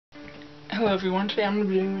Hello everyone, today I'm going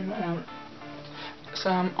to be doing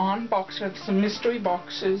some unboxing of some mystery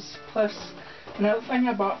boxes, plus another thing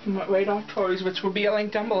I bought from Radar Toys, which will be a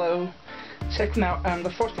link down below. Check them out. The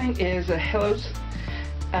first thing is a Hello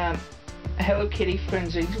Kitty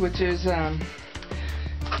Frenzies, which is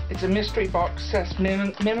it's a mystery box, that's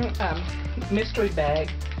mystery bag,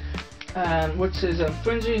 which is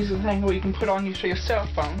Frenzies is a thing where you can put on your cell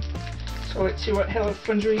phone. So let's see what Hello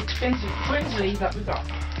Frenzy that we got.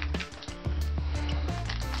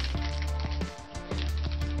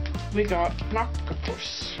 We got an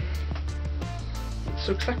octopus.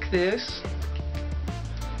 So looks like this,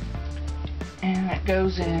 and it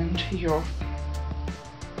goes into your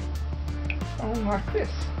phone like this.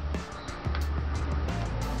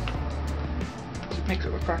 So it makes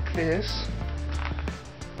it look like this.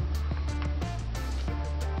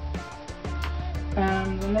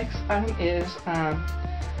 The next item is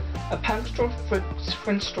a pump straw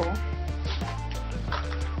French straw.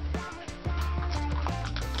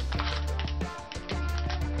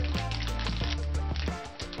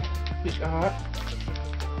 We got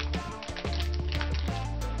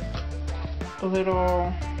a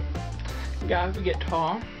little guy with a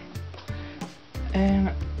guitar, and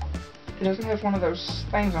it doesn't have one of those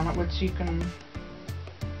things on it which you can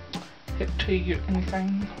hit to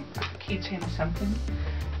anything, like a keychain or something.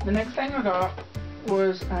 The next thing I got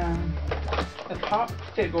was a pop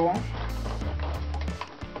figure,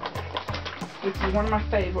 which is one of my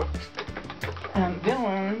favorite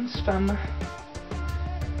villains from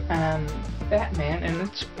Batman, and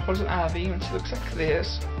it's Poison Ivy, and she looks like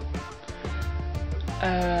this.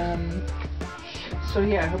 So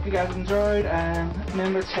yeah, I hope you guys enjoyed.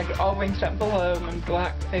 Remember to check all links down below. Remember,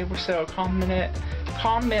 like, favorite, sale, comment,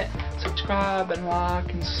 subscribe, and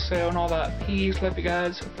like, and share, and all that. Peace. Love you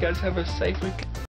guys. Hope you guys have a safe week.